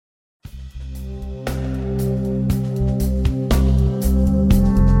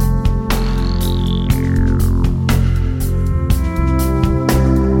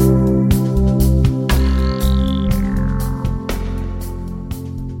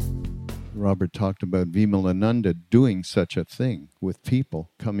Robert talked about Vimalananda doing such a thing with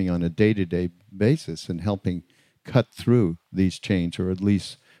people, coming on a day-to-day basis and helping cut through these chains, or at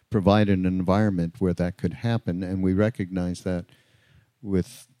least provide an environment where that could happen. And we recognize that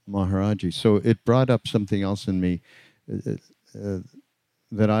with Maharaji. So it brought up something else in me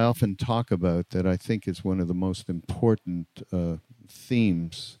that I often talk about, that I think is one of the most important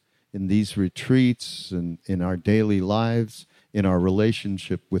themes in these retreats and in our daily lives, in our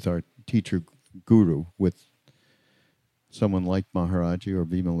relationship with our teacher guru, with someone like Maharaji or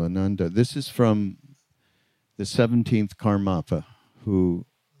Vimalananda. This is from the 17th Karmapa, who,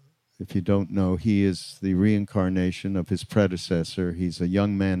 if you don't know, he is the reincarnation of his predecessor. He's a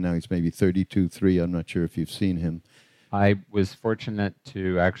young man now. He's maybe 32, 3. I'm not sure if you've seen him. I was fortunate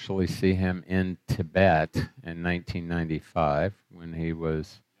to actually see him in Tibet in 1995 when he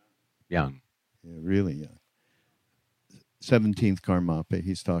was young. Yeah, really young. 17th Karmapa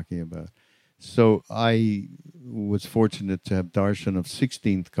he's talking about. So I was fortunate to have darshan of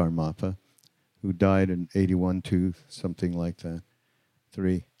 16th Karmapa, who died in 81, 2, something like that,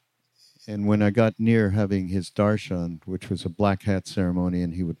 3. And when I got near having his darshan, which was a black hat ceremony,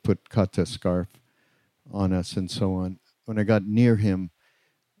 and he would put kata scarf on us and so on, when I got near him,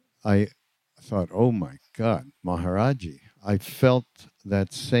 I thought, oh my God, Maharaji. I felt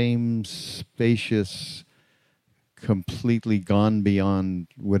that same spacious, completely gone beyond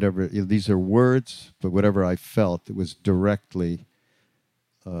whatever, these are words, but whatever I felt, it was directly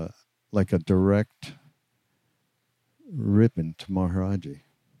like a direct ribbon to Maharaji.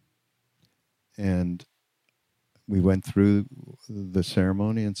 And we went through the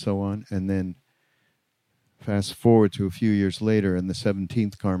ceremony and so on, and then fast forward to a few years later, and the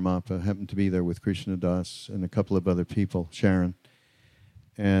 17th Karmapa happened to be there with Krishna Das and a couple of other people, Sharon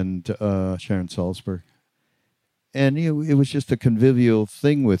Salzberg. And it was just a convivial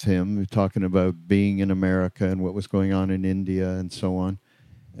thing with him, talking about being in America and what was going on in India and so on.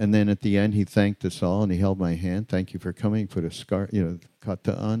 And then at the end, he thanked us all, and he held my hand. Thank you for coming. Put a scarf,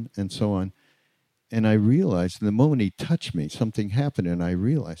 kata on, and so on. And I realized, the moment he touched me, something happened, and I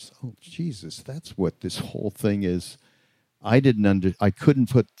realized, oh, Jesus, that's what this whole thing is. I couldn't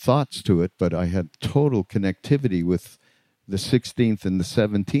put thoughts to it, but I had total connectivity with the 16th and the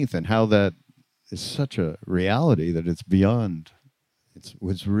 17th, and how that is such a reality that it's beyond. It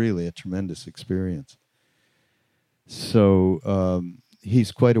was really a tremendous experience. So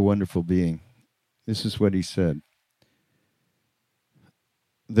he's quite a wonderful being. This is what he said.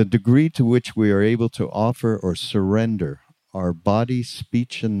 The degree to which we are able to offer or surrender our body,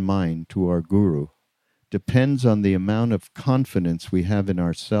 speech, and mind to our guru depends on the amount of confidence we have in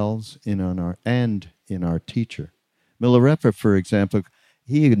ourselves and in our teacher. Milarepa, for example,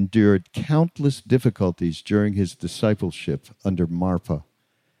 he endured countless difficulties during his discipleship under Marpa.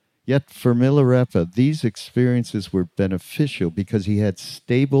 Yet for Milarepa, these experiences were beneficial because he had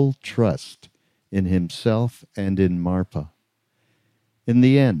stable trust in himself and in Marpa. In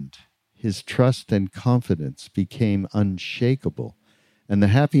the end, his trust and confidence became unshakable, and the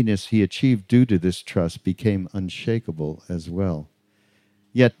happiness he achieved due to this trust became unshakable as well.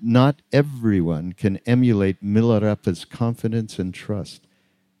 Yet not everyone can emulate Milarepa's confidence and trust.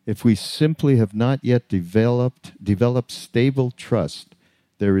 If we simply have not yet developed stable trust,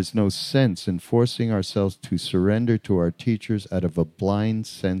 there is no sense in forcing ourselves to surrender to our teachers out of a blind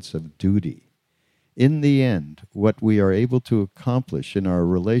sense of duty. In the end, what we are able to accomplish in our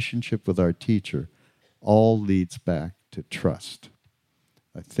relationship with our teacher all leads back to trust.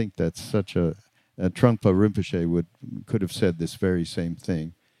 I think that's such a Trungpa Rinpoche could have said this very same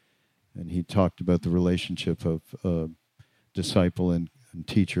thing. And he talked about the relationship of disciple and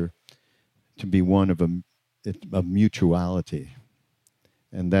teacher to be one of a mutuality.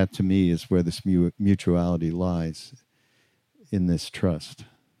 And that, to me, is where this mutuality lies, in this trust.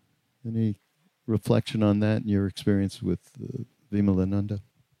 Any reflection on that in your experience with Vimalananda?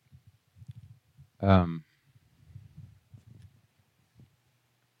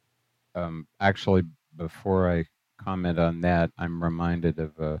 Actually, before I comment on that, I'm reminded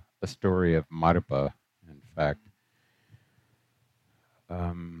of a story of Marpa, in fact.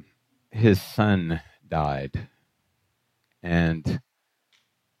 His son died, and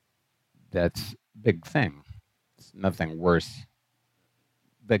that's a big thing. It's nothing worse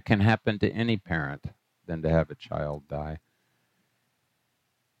that can happen to any parent than to have a child die.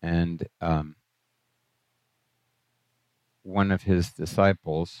 And one of his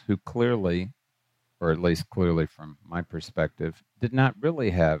disciples, who clearly, or at least clearly from my perspective, did not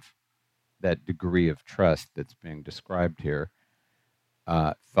really have that degree of trust that's being described here,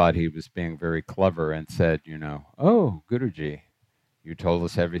 thought he was being very clever and said, oh, Guruji, You told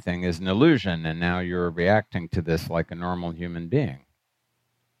us everything is an illusion, and now you're reacting to this like a normal human being.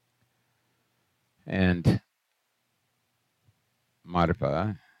 And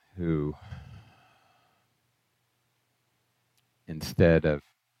Marpa, who, instead of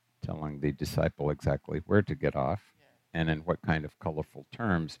telling the disciple exactly where to get off and in what kind of colorful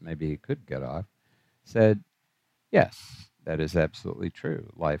terms maybe he could get off, said, yes, that is absolutely true.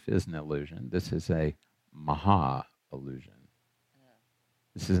 Life is an illusion. This is a maha illusion.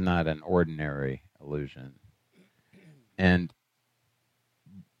 This is not an ordinary illusion. And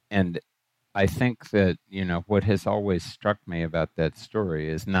I think that, what has always struck me about that story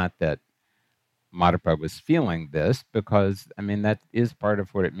is not that Marpa was feeling this, because, that is part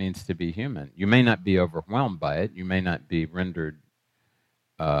of what it means to be human. You may not be overwhelmed by it. You may not be rendered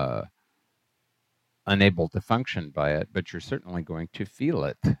unable to function by it, but you're certainly going to feel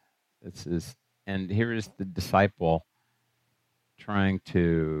it. And here is the disciple trying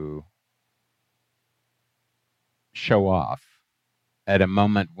to show off at a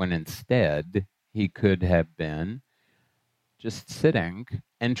moment when instead he could have been just sitting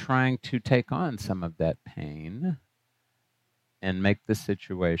and trying to take on some of that pain and make the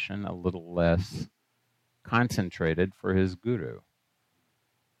situation a little less concentrated for his guru.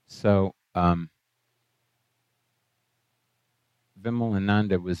 So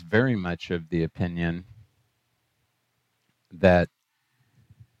Vimalananda was very much of the opinion that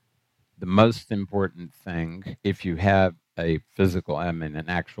the most important thing, if you have a physical, an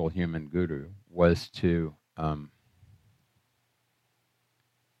actual human guru, was to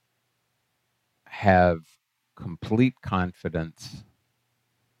have complete confidence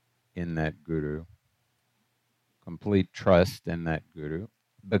in that guru, complete trust in that guru,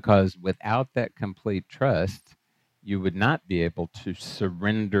 because without that complete trust, you would not be able to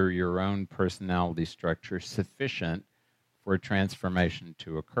surrender your own personality structure sufficient for a transformation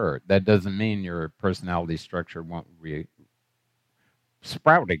to occur. That doesn't mean your personality structure won't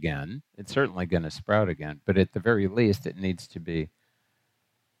sprout again. It's certainly going to sprout again, but at the very least, it needs to be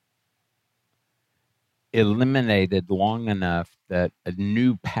eliminated long enough that a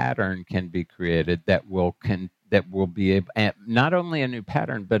new pattern can be created that will be able, not only a new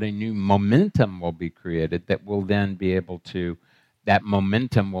pattern, but a new momentum will be created that will then be able to, that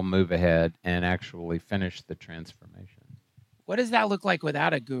momentum will move ahead and actually finish the transformation. What does that look like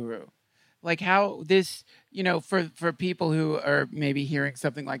without a guru? Like how this, for people who are maybe hearing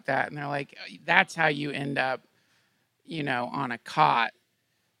something like that and they're like, that's how you end up, on a cot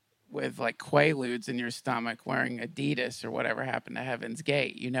with like Quaaludes in your stomach wearing Adidas or whatever happened to Heaven's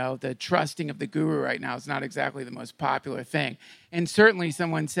Gate. The trusting of the guru right now is not exactly the most popular thing. And certainly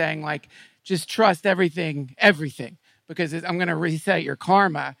someone saying like, just trust everything, because I'm going to reset your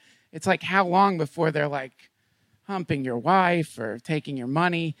karma. It's like, how long before they're like humping your wife or taking your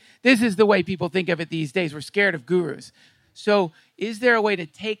money? This is the way people think of it these days. We're scared of gurus. So is there a way to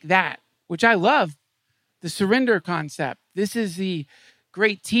take that, which I love, the surrender concept? This is the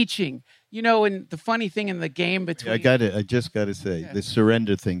great teaching, and the funny thing in the game between... I just got to say, the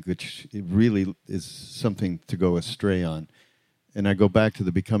surrender thing, which it really is something to go astray on. And I go back to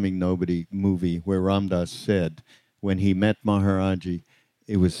the Becoming Nobody movie where Ram Dass said, when he met Maharaji,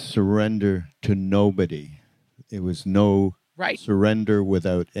 it was surrender to nobody. It was no surrender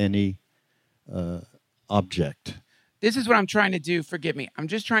without any object. This is what I'm trying to do. Forgive me. I'm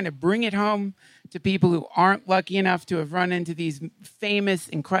just trying to bring it home to people who aren't lucky enough to have run into these famous,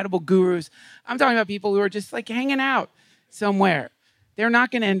 incredible gurus. I'm talking about people who are just like hanging out somewhere. They're not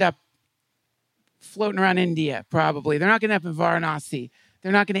going to end up floating around India, probably. They're not going to end up in Varanasi.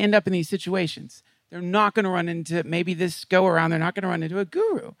 They're not going to end up in these situations. They're not going to run into, maybe this go around, they're not going to run into a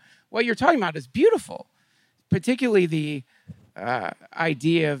guru. What you're talking about is beautiful, particularly the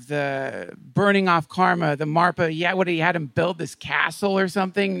idea of the burning off karma, the Marpa. Yeah, he had him build this castle or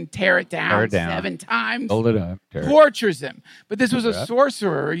something, tear it down 7 times, build it up, tortures him. But this was a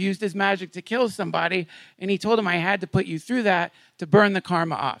sorcerer who used his magic to kill somebody, and he told him, I had to put you through that to burn the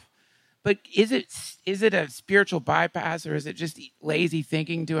karma off. But is it a spiritual bypass, or is it just lazy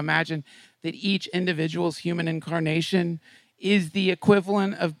thinking to imagine that each individual's human incarnation is the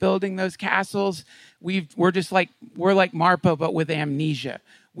equivalent of building those castles? We're like Marpa, but with amnesia.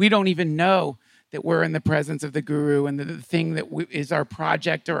 We don't even know that we're in the presence of the guru, and the thing that is our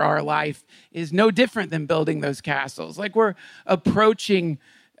project or our life is no different than building those castles. Like we're approaching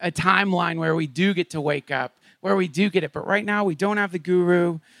a timeline where we do get to wake up, where we do get it. But right now we don't have the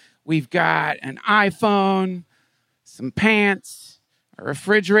guru. We've got an iPhone, some pants, a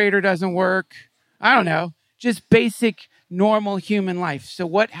refrigerator doesn't work. I don't know, just basic normal human life.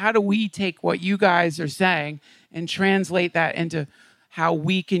 So how do we take what you guys are saying and translate that into how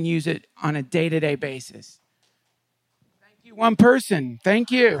we can use it on a day-to-day basis. Thank you, one person. Thank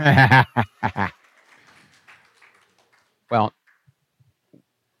you. Well,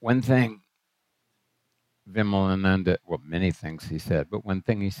 one thing Vimalananda, well, many things he said, but one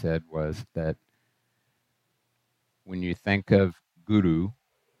thing he said was that when you think of guru,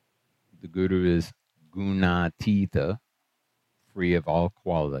 the guru is gunatita, free of all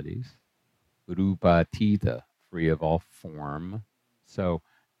qualities, rupatita, free of all form, so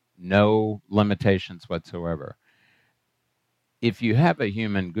no limitations whatsoever. If you have a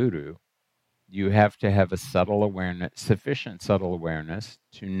human guru, you have to have a subtle awareness, sufficient subtle awareness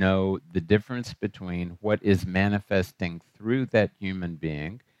to know the difference between what is manifesting through that human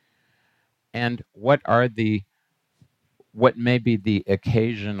being and what may be the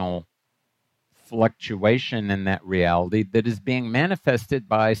occasional fluctuation in that reality that is being manifested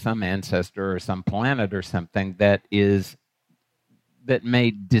by some ancestor or some planet or something that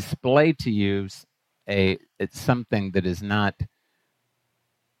may display to you it's something that is not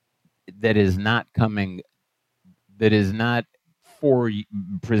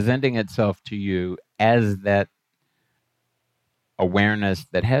presenting itself to you as that awareness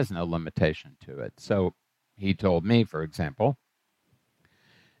that has no limitation to it. So he told me, for example,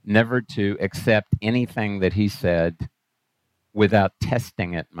 never to accept anything that he said without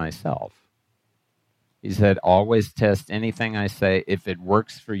testing it myself. He said, always test anything I say. If it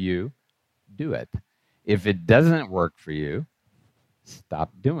works for you, do it. If it doesn't work for you,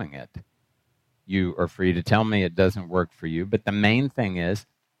 stop doing it. You are free to tell me it doesn't work for you, but the main thing is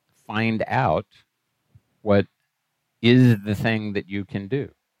find out what is the thing that you can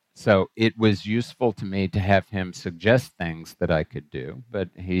do. So it was useful to me to have him suggest things that I could do, but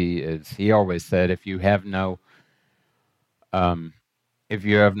he always said, if you have no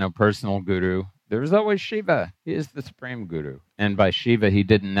personal guru, there's always Shiva. He is the supreme guru. And by Shiva, he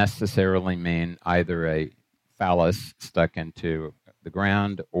didn't necessarily mean either a phallus stuck into the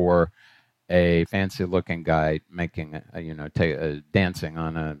ground or a fancy-looking guy making, dancing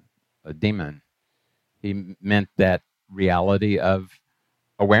on a demon. He meant that reality of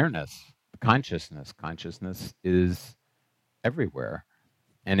awareness, consciousness. Consciousness is everywhere.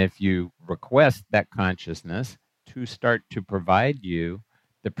 And if you request that consciousness to start to provide you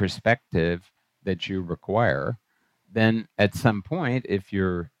the perspective that you require, then at some point, if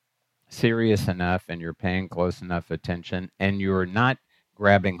you're serious enough and you're paying close enough attention and you're not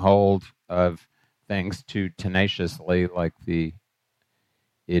grabbing hold of things too tenaciously like the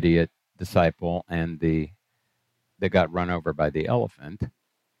idiot disciple and that got run over by the elephant,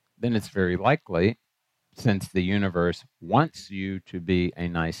 then it's very likely, since the universe wants you to be a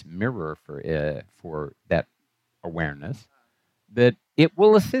nice mirror for that awareness, that it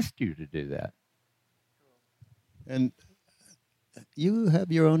will assist you to do that. And you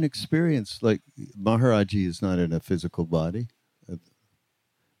have your own experience. Like Maharaji is not in a physical body.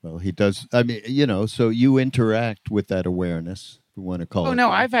 Well, he does. I mean, so you interact with that awareness, if we want to call it. Oh,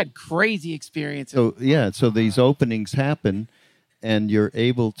 no, I've had crazy experiences. So, yeah, so these openings happen, and you're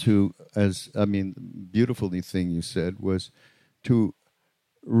able to, beautiful thing you said was to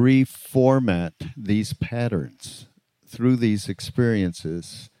reformat these patterns through these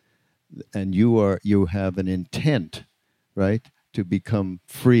experiences, and you have an intent, right, to become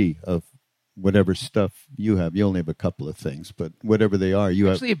free of whatever stuff you have. You only have a couple of things, but whatever they are,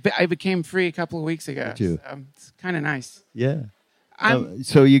 I became free a couple of weeks ago. So it's kind of nice. Yeah.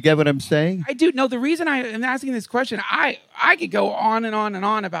 So you get what I'm saying? I do. No, the reason I'm asking this question, I could go on and on and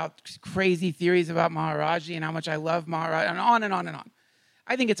on about crazy theories about Maharaji and how much I love Maharaji, and on and on and on.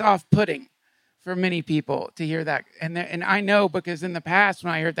 I think it's off-putting for many people to hear that. And I know, because in the past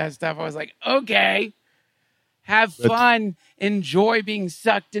when I heard that stuff, I was like, okay, have fun, enjoy being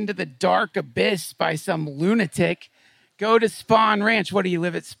sucked into the dark abyss by some lunatic. Go to Spawn Ranch. What do you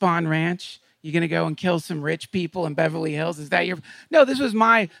live at Spawn Ranch? You're going to go and kill some rich people in Beverly Hills? Is that your... No, this was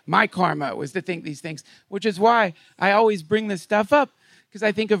my karma, was to think these things, which is why I always bring this stuff up, because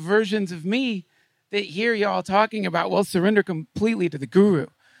I think of versions of me that hear y'all talking about, well, surrender completely to the guru,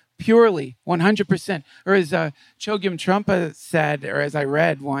 purely, 100%. Or as Chogyam Trungpa said, or as I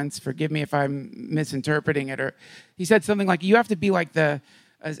read once, forgive me if I'm misinterpreting it, or he said something like, you have to be like I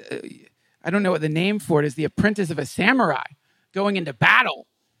don't know what the name for it is, the apprentice of a samurai going into battle.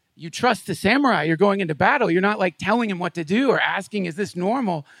 You trust the samurai, you're going into battle. You're not like telling him what to do or asking, is this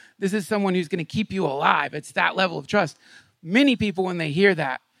normal? This is someone who's going to keep you alive. It's that level of trust. Many people, when they hear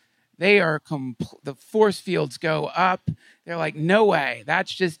that, they are the force fields go up. They're like, no way,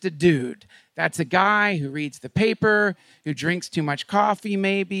 that's just a dude. That's a guy who reads the paper, who drinks too much coffee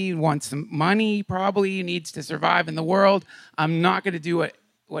maybe, wants some money probably, needs to survive in the world. I'm not going to do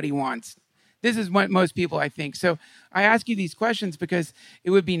what he wants. This is what most people, I think. So I ask you these questions because it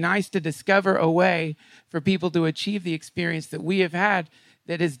would be nice to discover a way for people to achieve the experience that we have had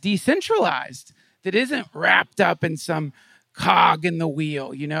that is decentralized, that isn't wrapped up in some cog in the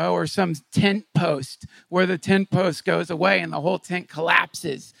wheel, or some tent post where the tent post goes away and the whole tent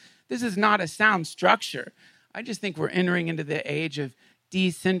collapses. This is not a sound structure. I just think we're entering into the age of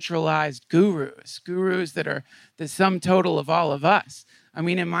decentralized gurus that are the sum total of all of us. I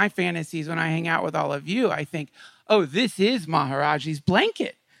mean, in my fantasies, when I hang out with all of you, I think, oh, this is Maharaji's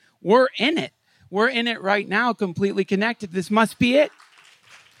blanket. We're in it. We're in it right now, completely connected. This must be it.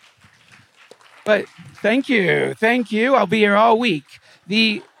 But thank you. I'll be here all week.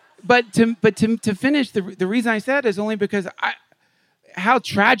 But to finish, the reason I said is only because how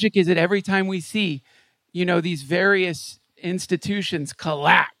tragic is it every time we see, these various institutions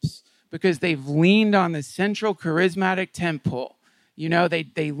collapse because they've leaned on the central charismatic temple.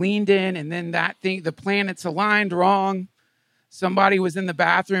 They leaned in, and then the planets aligned wrong. Somebody was in the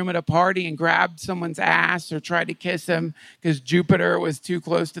bathroom at a party and grabbed someone's ass or tried to kiss him because Jupiter was too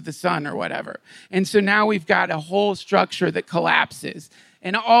close to the sun or whatever. And so now we've got a whole structure that collapses,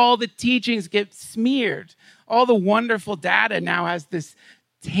 and all the teachings get smeared. All the wonderful data now has this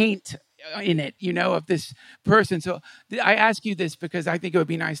taint in it, of this person. So I ask you this because I think it would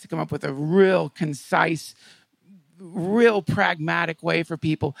be nice to come up with a real concise, real pragmatic way for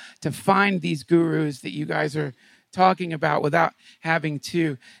people to find these gurus that you guys are talking about without having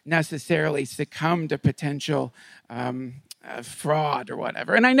to necessarily succumb to potential fraud or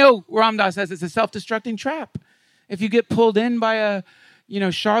whatever. And I know Ram Dass says it's a self-destructing trap. If you get pulled in by a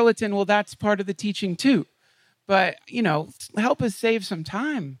charlatan, well, that's part of the teaching too. But, help us save some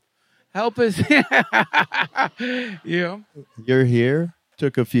time. Help us. You're here.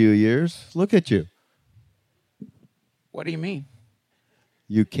 Took a few years. Look at you. What do you mean?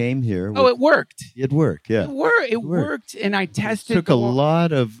 You came here. It worked. It worked, yeah. It worked, and I tested. It took a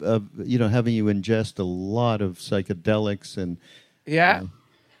lot of having you ingest a lot of psychedelics and. Yeah.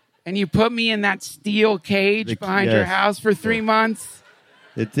 And you put me in that steel cage behind your house for 3 months.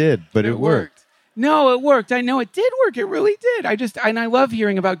 It did, but it worked. No, it worked. I know it did work. It really did. I love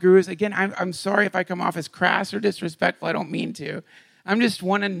hearing about gurus. Again, I'm sorry if I come off as crass or disrespectful. I don't mean to.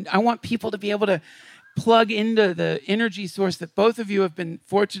 I want people to be able to plug into the energy source that both of you have been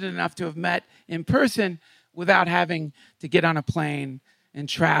fortunate enough to have met in person without having to get on a plane and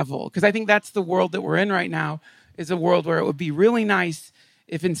travel. Because I think that's the world that we're in right now, is a world where it would be really nice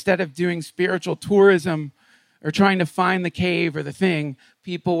if instead of doing spiritual tourism or trying to find the cave or the thing,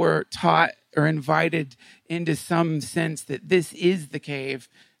 people were taught or invited into some sense that this is the cave,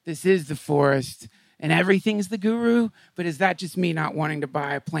 this is the forest, and everything's the guru. But is that just me not wanting to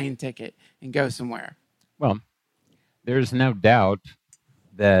buy a plane ticket and go somewhere? Well, there's no doubt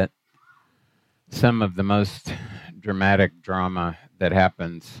that some of the most dramatic drama that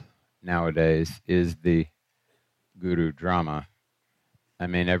happens nowadays is the guru drama. I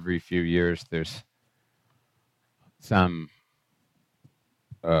mean, every few years there's some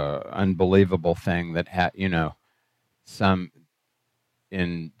unbelievable thing that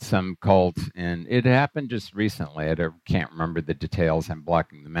in some cults, and it happened just recently. I can't remember the details. I'm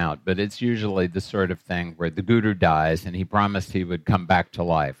blocking them out, but it's usually the sort of thing where the guru dies, and he promised he would come back to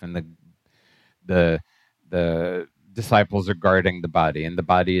life, and the disciples are guarding the body, and the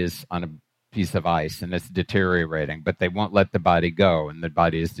body is on a piece of ice, and it's deteriorating, but they won't let the body go, and the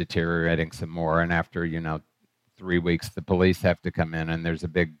body is deteriorating some more, and after 3 weeks, the police have to come in, and there's a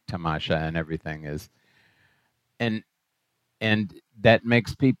big tamasha, and everything is, and that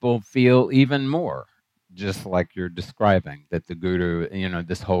makes people feel even more, just like you're describing, that the guru,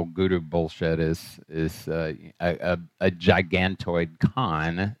 this whole guru bullshit is a gigantoid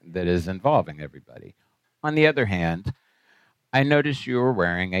con that is involving everybody. On the other hand, I noticed you were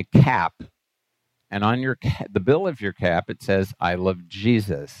wearing a cap, and on your the bill of your cap, it says, "I love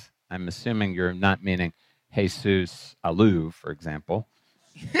Jesus." I'm assuming you're not meaning Jesus Alou, for example.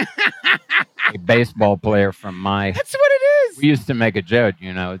 A baseball player from my... That's what it is. We used to make a joke,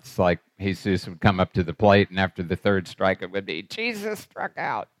 it's like Jesus would come up to the plate, and after the third strike, it would be, Jesus struck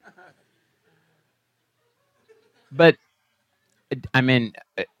out. But, I mean,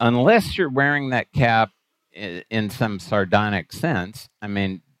 unless you're wearing that cap in some sardonic sense, I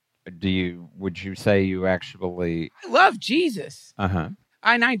mean, would you say you actually... I love Jesus. Uh-huh.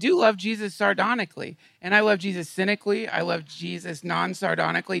 And I do love Jesus sardonically. And I love Jesus cynically. I love Jesus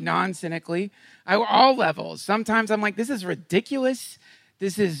non-sardonically, non-cynically. All levels. Sometimes I'm like, this is ridiculous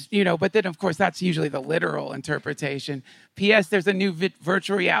This is, but then of course that's usually the literal interpretation. P.S. There's a new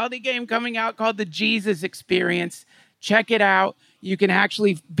virtual reality game coming out called the Jesus Experience. Check it out. You can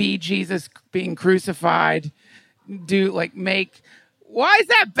actually be Jesus being crucified. Why is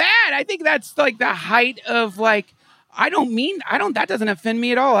that bad? I think that's like the height of that doesn't offend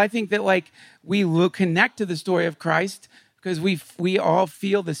me at all. I think that we will connect to the story of Christ because we all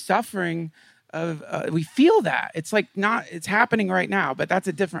feel the suffering of, we feel that. It's it's happening right now, but that's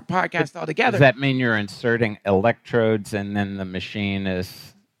a different podcast altogether. Does that mean you're inserting electrodes and then the machine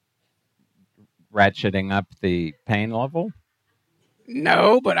is ratcheting up the pain level?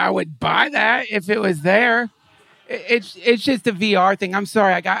 No, but I would buy that if it was there. It's just a VR thing. I'm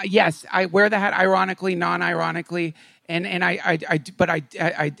sorry. I wear the hat ironically, non-ironically, I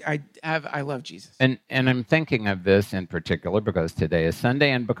love Jesus. And I'm thinking of this in particular because today is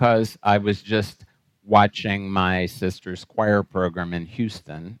Sunday and because I was just watching my sister's choir program in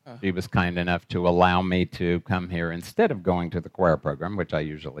Houston. She was kind enough to allow me to come here instead of going to the choir program, which I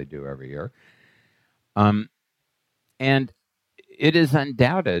usually do every year. And it is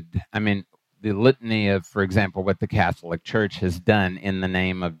undoubted. I mean, the litany of, for example, what the Catholic Church has done in the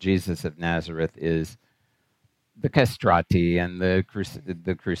name of Jesus of Nazareth is the castrati and the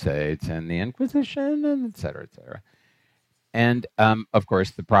Crusades and the Inquisition and et cetera, et cetera. And, of course,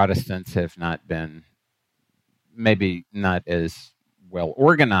 the Protestants have not been, maybe not as well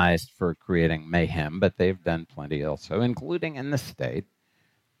organized for creating mayhem, but they've done plenty also, including in the state.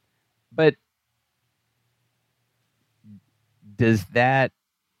 But does that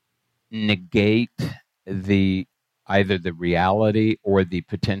negate either the reality or the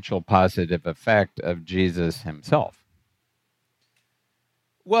potential positive effect of Jesus himself?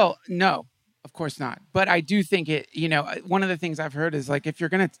 Well, no, of course not. But I do think it, one of the things I've heard is if you're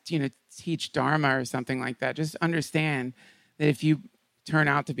going to, teach Dharma or something like that, just understand that if you turn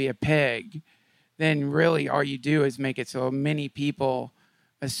out to be a pig, then really all you do is make it so many people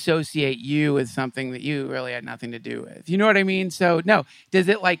associate you with something that you really had nothing to do with. You know what I mean? So no, does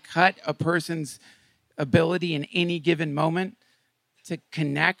it cut a person's ability in any given moment to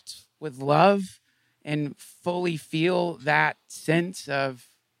connect with love and fully feel that sense of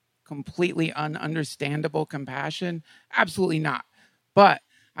completely ununderstandable compassion? Absolutely not. But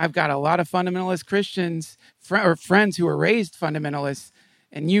I've got a lot of fundamentalist Christians or friends who were raised fundamentalists,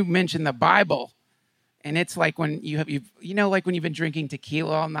 and you mentioned the Bible. And it's like when when you've been drinking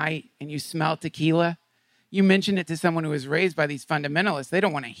tequila all night and you smell tequila, you mention it to someone who was raised by these fundamentalists. They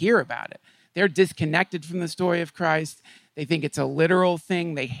don't want to hear about it. They're disconnected from the story of Christ. They think it's a literal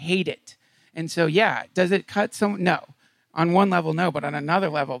thing. They hate it. And so, yeah, does it cut some? No. On one level, no. But on another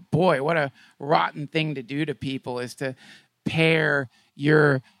level, boy, what a rotten thing to do to people is to pair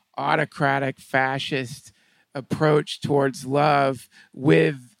your autocratic fascist approach towards love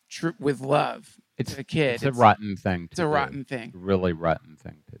with love. It's a kid. It's a rotten thing. It's a rotten thing. It's a really rotten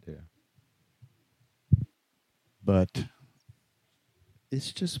thing to do. But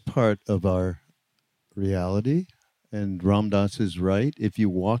it's just part of our reality. And Ram Dass is right. If you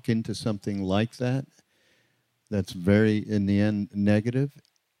walk into something like that, that's very, in the end, negative,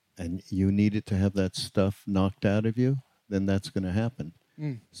 and you needed to have that stuff knocked out of you, then that's going to happen.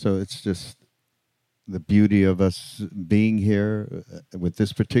 So it's just the beauty of us being here with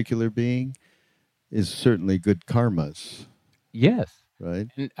this particular being is certainly good karmas. Yes. Right?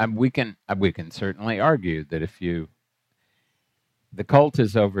 And we can certainly argue that if the cult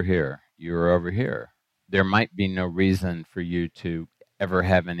is over here, you're over here, there might be no reason for you to ever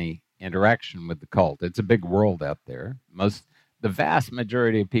have any interaction with the cult. It's a big world out there. The vast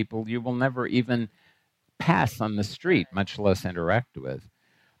majority of people you will never even pass on the street, much less interact with.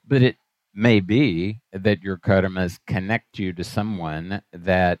 But it may be that your karmas connect you to someone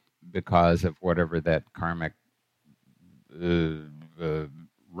that, because of whatever that karmic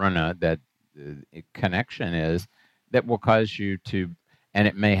runa, that connection is, that will cause you to, and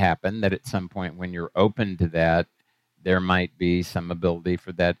it may happen that at some point when you're open to that, there might be some ability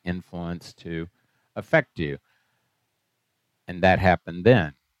for that influence to affect you. And that happened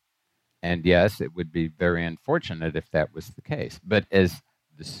then. And yes, it would be very unfortunate if that was the case. But as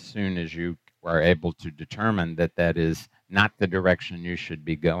soon as you are able to determine that that is not the direction you should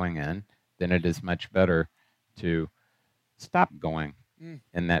be going in, then it is much better to stop going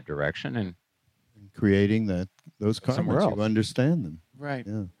in that direction and creating those karmas. You understand them. Right.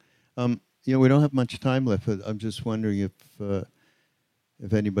 Yeah. We don't have much time left, but I'm just wondering if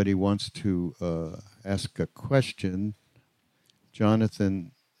anybody wants to ask a question.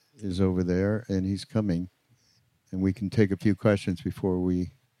 Jonathan is over there, and he's coming, and we can take a few questions before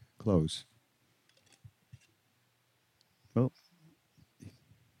we close. Oh,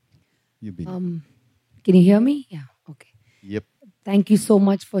 You be. Can you hear me? Yeah. Okay. Yep. Thank you so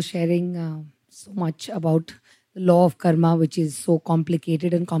much for sharing so much about the law of karma, which is so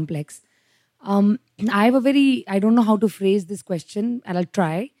complicated and complex. I have I don't know how to phrase this question, and I'll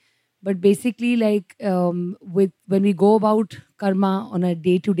try. But basically, like with when we go about karma on a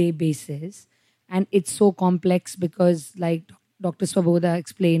day-to-day basis, and it's so complex because, like Dr. Svoboda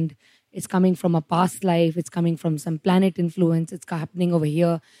explained, it's coming from a past life, it's coming from some planet influence, it's happening over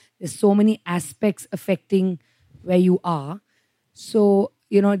here. There's so many aspects affecting where you are. So,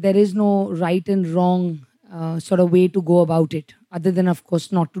 there is no right and wrong sort of way to go about it, other than, of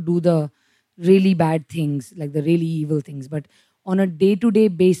course, not to do the really bad things, like the really evil things. But on a day to day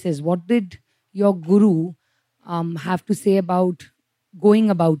basis, what did your guru have to say about going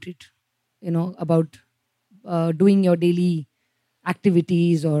about it? About doing your daily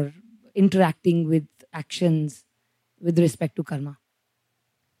activities or interacting with actions with respect to karma?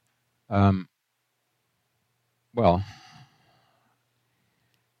 Well,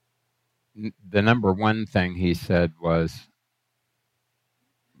 the number one thing he said was,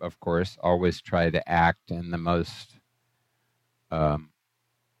 of course, always try to act in the most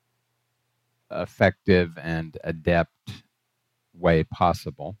effective and adept way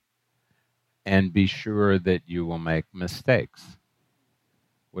possible, and be sure that you will make mistakes.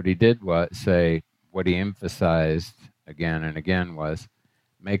 What he did was say, what he emphasized again and again was,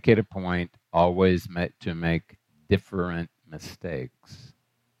 make it a point always to make different mistakes.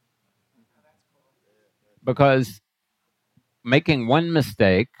 Because making one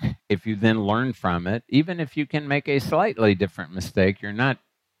mistake, if you then learn from it, even if you can make a slightly different mistake, you're not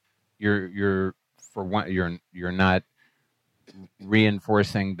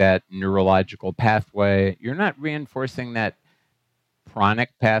reinforcing that neurological pathway. You're not reinforcing that pranic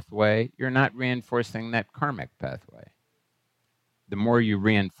pathway. You're not reinforcing that karmic pathway. The more you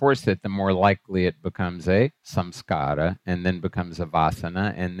reinforce it, the more likely it becomes a samskara, and then becomes a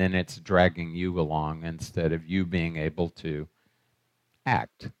vasana, and then it's dragging you along instead of you being able to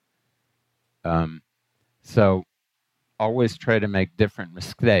act. So always try to make different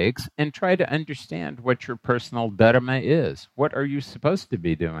mistakes and try to understand what your personal dharma is. What are you supposed to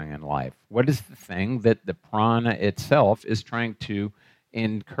be doing in life? What is the thing that the prana itself is trying to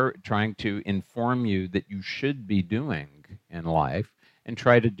inform you that you should be doing in life, and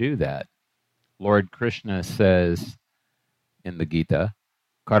try to do that. Lord Krishna says in the Gita,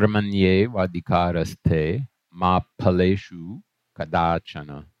 karmanye vadikaraste ma paleshu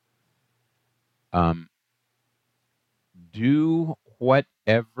kadachana. Do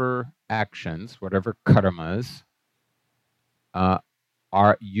whatever actions, whatever karmas that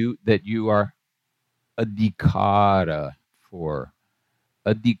you are adhikara for.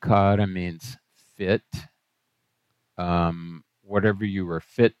 Adhikara means fit. Whatever you are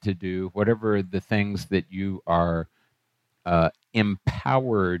fit to do, whatever the things that you are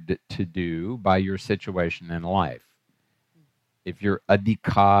empowered to do by your situation in life. If you're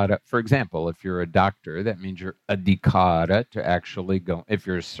adhikara, for example, if you're a doctor, that means you're adhikara to actually go. If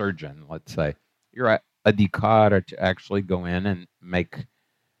you're a surgeon, let's say, you're adhikara to actually go in and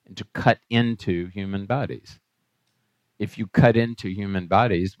to cut into human bodies. If you cut into human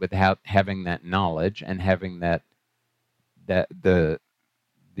bodies without having that knowledge and having the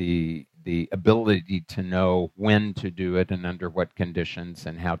ability to know when to do it and under what conditions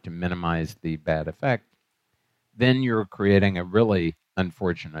and how to minimize the bad effect, then you're creating a really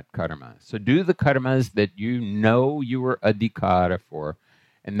unfortunate karma. So do the karmas that you know you are adhikara for,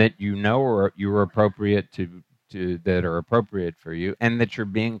 and that you know you are appropriate to that are appropriate for you, and that you're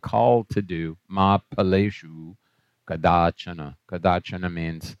being called to do. Ma paleshu kadachana. Kadachana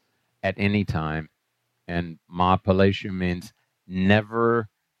means at any time, and ma paleshu means never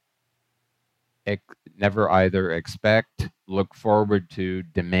either expect, look forward to,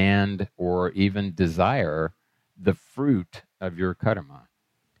 demand, or even desire the fruit of your karma.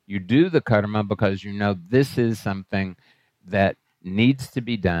 You do the karma because you know this is something that needs to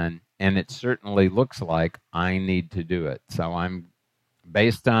be done, and it certainly looks like I need to do it. So I'm,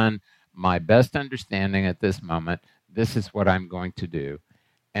 based on my best understanding at this moment, this is what I'm going to do.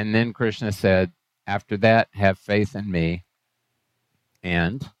 And then Krishna said, after that, have faith in me,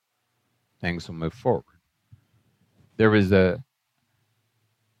 and things will move forward. There was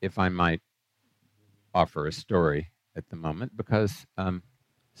if I might offer a story at the moment, because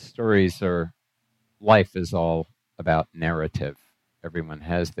life is all about narrative. Everyone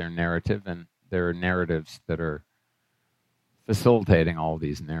has their narrative, and there are narratives that are facilitating all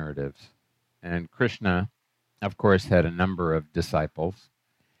these narratives. And Krishna, of course, had a number of disciples,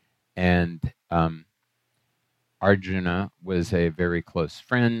 and Arjuna was a very close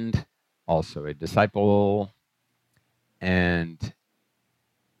friend also a disciple, and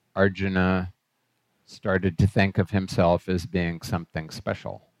Arjuna started to think of himself as being something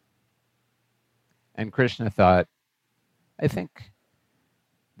special. And Krishna thought, I think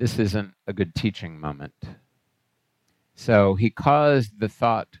this isn't a good teaching moment. So he caused the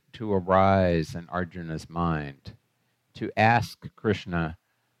thought to arise in Arjuna's mind to ask Krishna,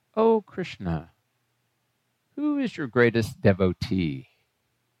 "Oh, Krishna, who is your greatest devotee?"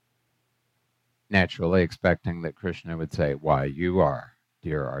 Naturally expecting that Krishna would say, "Why, you are,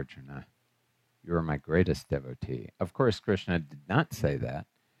 dear Arjuna. You are my greatest devotee." Of course, Krishna did not say that.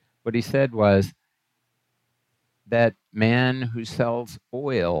 What he said was, that man who sells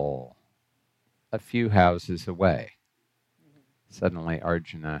oil a few houses away. Suddenly,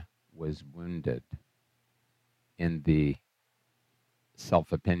 Arjuna was wounded in the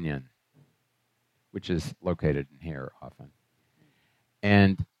self-opinion, which is located in here often.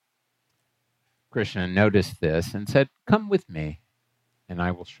 And Krishna noticed this and said, "Come with me, and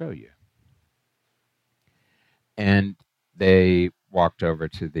I will show you." And they walked over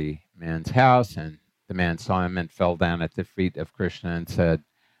to the man's house, and the man saw him and fell down at the feet of Krishna and said,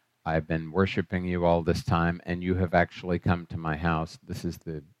 "I've been worshiping you all this time, and you have actually come to my house. This is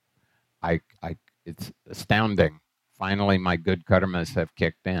it's astounding. Finally, my good karmas have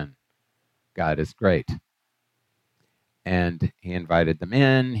kicked in. God is great." And he invited them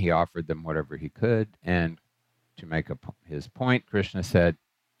in. He offered them whatever he could. And to make his point, Krishna said,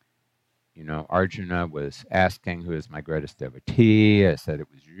 Arjuna was asking, who is my greatest devotee? I said,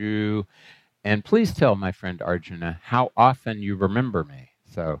 it was you. And please tell my friend Arjuna how often you remember me.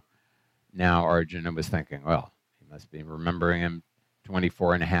 So now Arjuna was thinking, well, he must be remembering him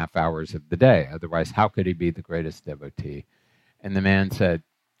 24 and a half hours of the day. Otherwise, how could he be the greatest devotee? And the man said,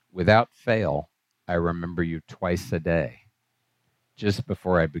 without fail, I remember you twice a day, just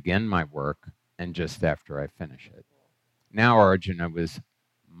before I begin my work and just after I finish it. Now Arjuna was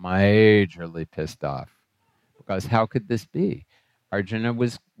majorly pissed off, because how could this be? Arjuna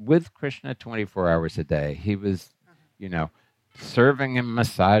was with Krishna 24 hours a day. He was, serving him,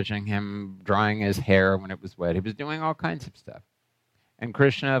 massaging him, drying his hair when it was wet. He was doing all kinds of stuff. And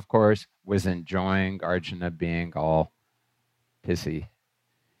Krishna, of course, was enjoying Arjuna being all pissy.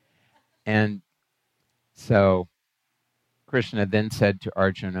 And so Krishna then said to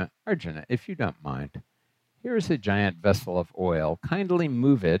Arjuna, "Arjuna, if you don't mind, here is a giant vessel of oil. Kindly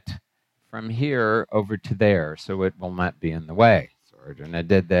move it from here over to there so it will not be in the way." So Arjuna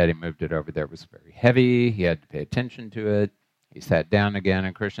did that. He moved it over there. It was very heavy. He had to pay attention to it. He sat down again,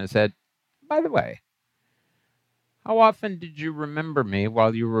 and Krishna said, "By the way, how often did you remember me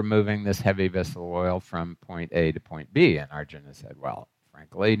while you were moving this heavy vessel of oil from point A to point B?" And Arjuna said, "Well,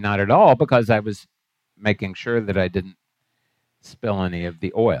 frankly, not at all, because I was making sure that I didn't spill any of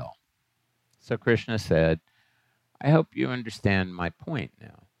the oil." So Krishna said, I hope you understand my point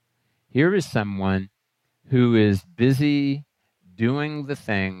now. Here is someone who is busy doing the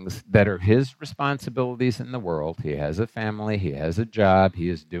things that are his responsibilities in the world. He has a family, he has a job, he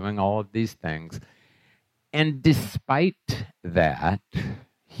is doing all of these things. And despite that,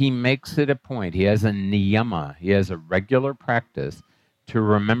 he makes it a point. He has a niyama, he has a regular practice to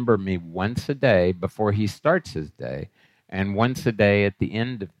remember me once a day before he starts his day, and once a day at the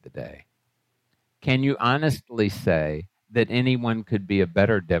end of the day. Can you honestly say that anyone could be a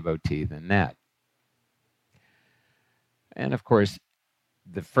better devotee than that? And of course,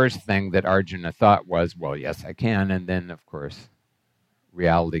 the first thing that Arjuna thought was, well, yes, I can. And then, of course,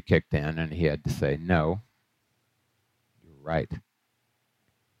 reality kicked in and he had to say, no, you're right.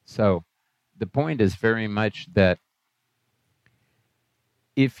 So the point is very much that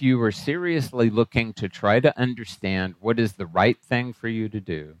if you are seriously looking to try to understand what is the right thing for you to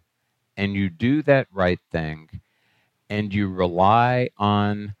do, and you do that right thing, and you rely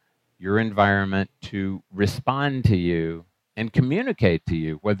on your environment to respond to you and communicate to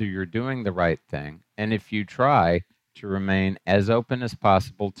you whether you're doing the right thing, and if you try to remain as open as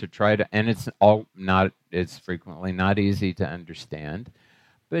possible to try to, and it's frequently not easy to understand,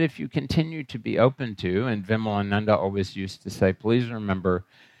 but if you continue to be open to, and Vimalananda always used to say, please remember,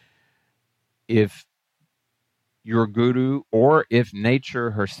 if your guru or if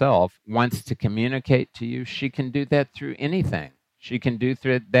nature herself wants to communicate to you, she can do that through anything. She can do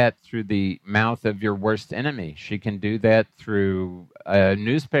that through the mouth of your worst enemy. She can do that through a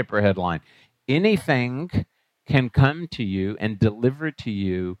newspaper headline. Anything can come to you and deliver to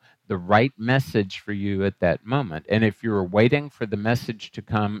you the right message for you at that moment. And if you're waiting for the message to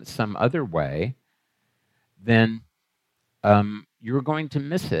come some other way, then you're going to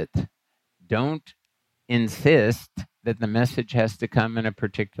miss it. Don't insist that the message has to come in a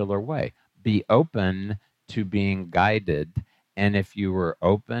particular way. be open to being guided. And if you were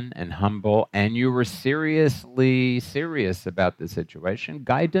open and humble and you were seriously serious about the situation,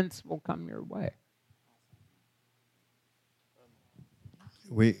 guidance will come your way.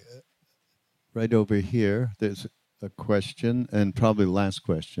 We right over here, there's a question, and probably last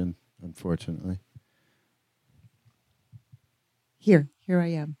question, unfortunately. Here I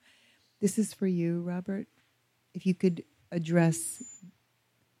am. This is for you, Robert. If you could address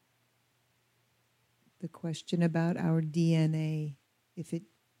the question about our DNA, if it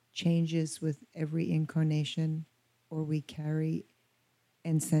changes with every incarnation, or we carry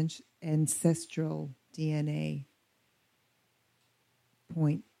ancestral DNA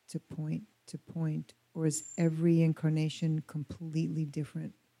point to point to point, or is every incarnation completely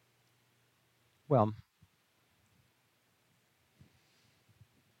different? Well,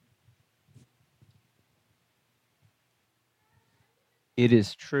 it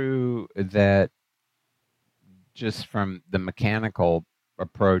is true that just from the mechanical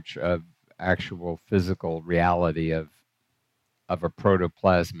approach of actual physical reality of a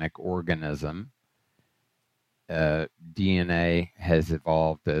protoplasmic organism, DNA has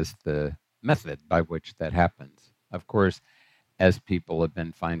evolved as the method by which that happens. Of course, as people have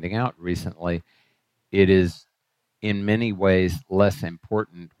been finding out recently, it is in many ways less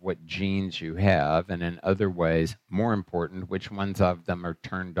important what genes you have, and in other ways more important which ones of them are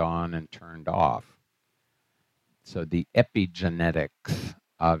turned on and turned off. So the epigenetics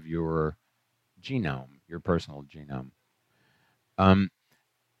of your genome, your personal genome.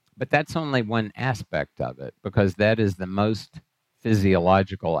 But that's only one aspect of it, because that is the most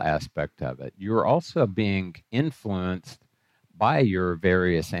physiological aspect of it. You're also being influenced by your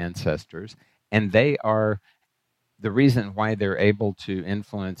various ancestors, and they are the reason why they're able to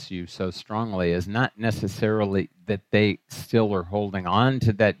influence you so strongly is not necessarily that they still are holding on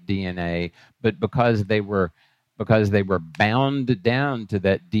to that DNA, but because they were bound down to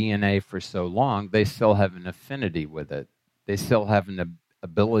that DNA for so long, they still have an affinity with it. They still have an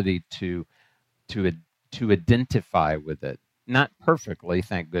ability to identify with it. Not perfectly,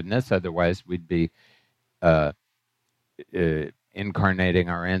 thank goodness. Otherwise, we'd be incarnating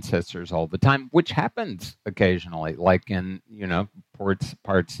our ancestors all the time, which happens occasionally, like in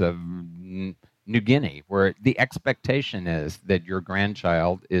parts of New Guinea, where the expectation is that your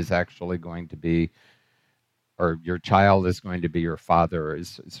grandchild is actually going to be, or your child is going to be your father,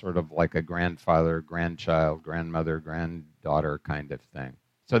 is sort of like a grandfather, grandchild, grandmother, granddaughter kind of thing.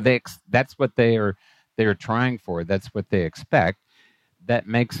 So that's what they're trying for. That's what they expect. That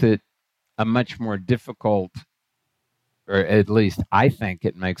makes it a much more difficult, or at least I think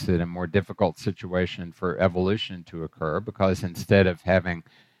it makes it a more difficult situation for evolution to occur, because instead of having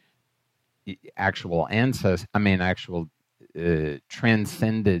actual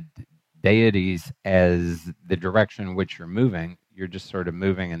transcended deities as the direction in which you're moving, you're just sort of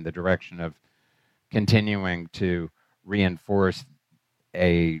moving in the direction of continuing to reinforce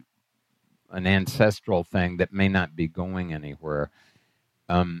an ancestral thing that may not be going anywhere.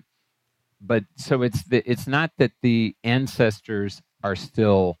 But so it's not that the ancestors are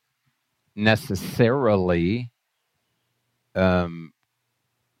still necessarily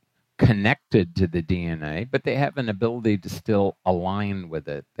connected to the DNA, but they have an ability to still align with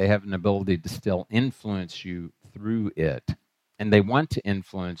it. They have an ability to still influence you through it. And they want to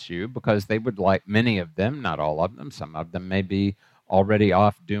influence you because they would like, many of them, not all of them, some of them may be already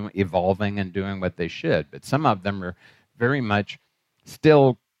off evolving and doing what they should, but some of them are very much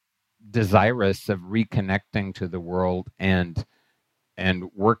still desirous of reconnecting to the world and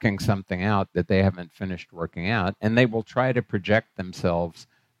working something out that they haven't finished working out, and they will try to project themselves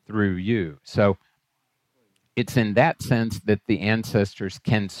through you. So it's in that sense that the ancestors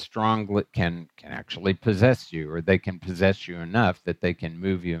can actually possess you, or they can possess you enough that they can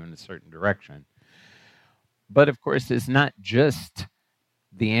move you in a certain direction. But of course, it's not just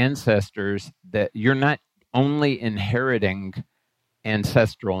the ancestors, that you're not only inheriting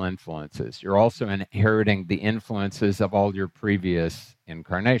ancestral influences, you're also inheriting the influences of all your previous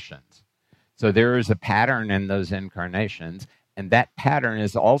incarnations. So there is a pattern in those incarnations, and that pattern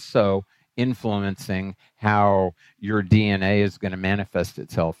is also influencing how your DNA is going to manifest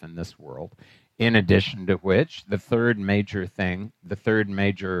itself in this world. In addition to which, the third major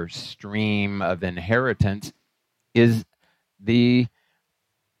stream of inheritance is the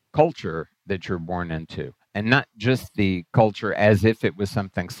culture that you're born into. And not just the culture as if it was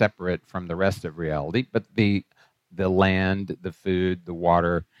something separate from the rest of reality, but the land, the food, the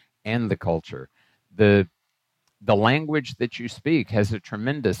water, and the culture. The the language that you speak has a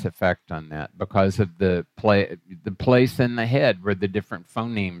tremendous effect on that because of the place in the head where the different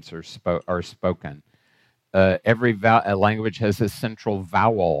phonemes are spoken. Every language has a central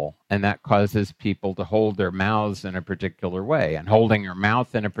vowel, and that causes people to hold their mouths in a particular way. And holding your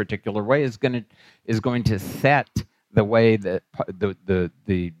mouth in a particular way is going to set the way that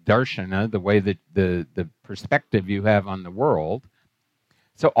the darshana, the way that the perspective you have on the world.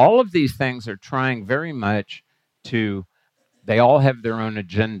 So all of these things are trying very much to. They all have their own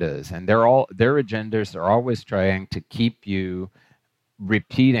agendas, and their agendas are always trying to keep you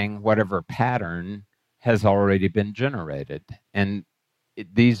repeating whatever pattern has already been generated. And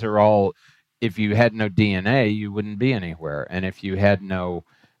these are all, if you had no DNA, you wouldn't be anywhere. And if you had no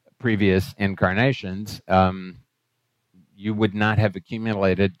previous incarnations, you would not have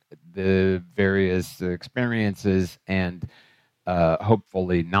accumulated the various experiences and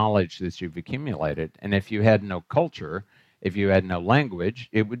hopefully knowledge that you've accumulated. And if you had no culture, if you had no language,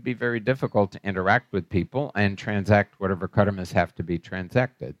 it would be very difficult to interact with people and transact whatever karmas have to be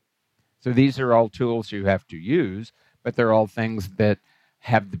transacted. So these are all tools you have to use, but they're all things that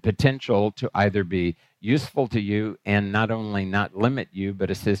have the potential to either be useful to you and not only not limit you,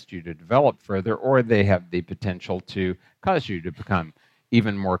 but assist you to develop further, or they have the potential to cause you to become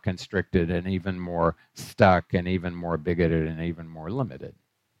even more constricted and even more stuck and even more bigoted and even more limited.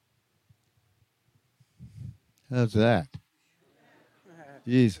 How's that?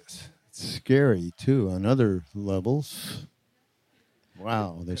 Jesus. It's scary, too, on other levels.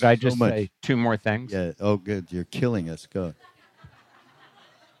 Wow. There's Could I so just much. say two more things? Yeah. Oh, good. You're killing us. Go.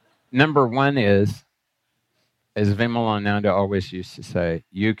 Number one is, as Vimalananda always used to say,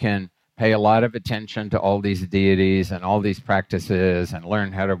 you can pay a lot of attention to all these deities and all these practices and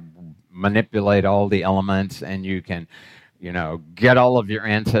learn how to manipulate all the elements, and you can, get all of your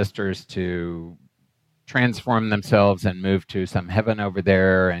ancestors to transform themselves and move to some heaven over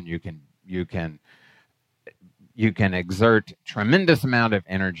there, and you can exert tremendous amount of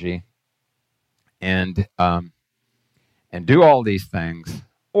energy and do all these things,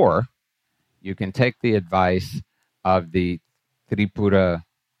 or you can take the advice of the Tripura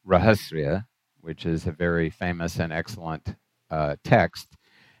Rahasya, which is a very famous and excellent text,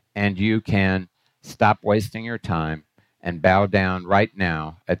 and you can stop wasting your time and bow down right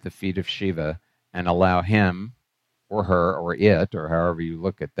now at the feet of Shiva and allow him or her or it, or however you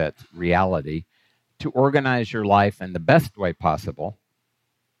look at that reality, to organize your life in the best way possible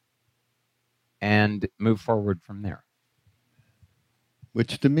and move forward from there.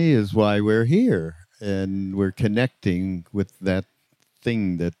 Which to me is why we're here. And we're connecting with that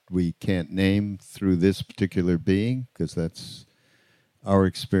thing that we can't name through this particular being, because that's our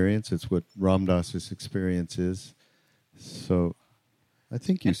experience. It's what Ram Dass's experience is. So I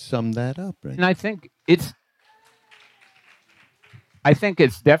think you summed that up, right? And I think it's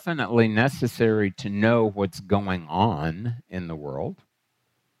definitely necessary to know what's going on in the world,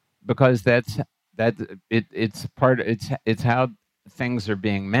 because it's how things are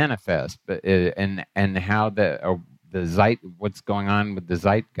being manifest, but and how what's going on with the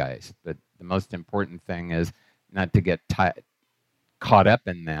zeitgeist. But the most important thing is not to get caught up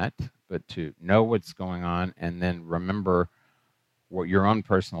in that, but to know what's going on and then remember what your own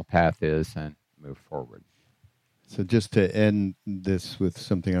personal path is and move forward. So just to end this with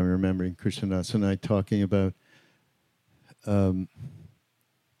something I'm remembering Krishnadas and I talking about,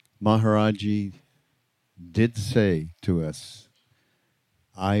 Maharaji did say to us,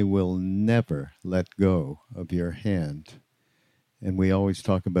 I will never let go of your hand. And we always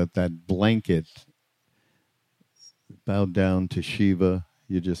talk about that blanket. Bow down to Shiva.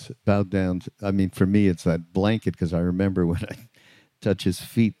 You just bow down. For me, it's that blanket, because I remember when I touch his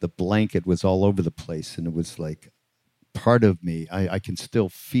feet, the blanket was all over the place, and it was like part of me. I can still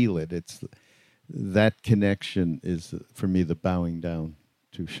feel it. It's that connection is, for me, the bowing down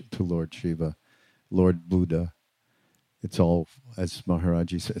to Lord Shiva, Lord Buddha. It's all, as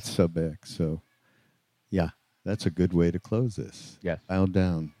Maharaji said, Sabek. So, yeah, that's a good way to close this. Yes. Bow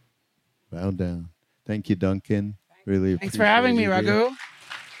down. Bow down. Thank you, Duncan. Really appreciate it. Thanks for having me, Raghu.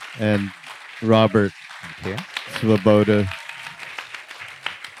 And Robert Thank you. Svoboda.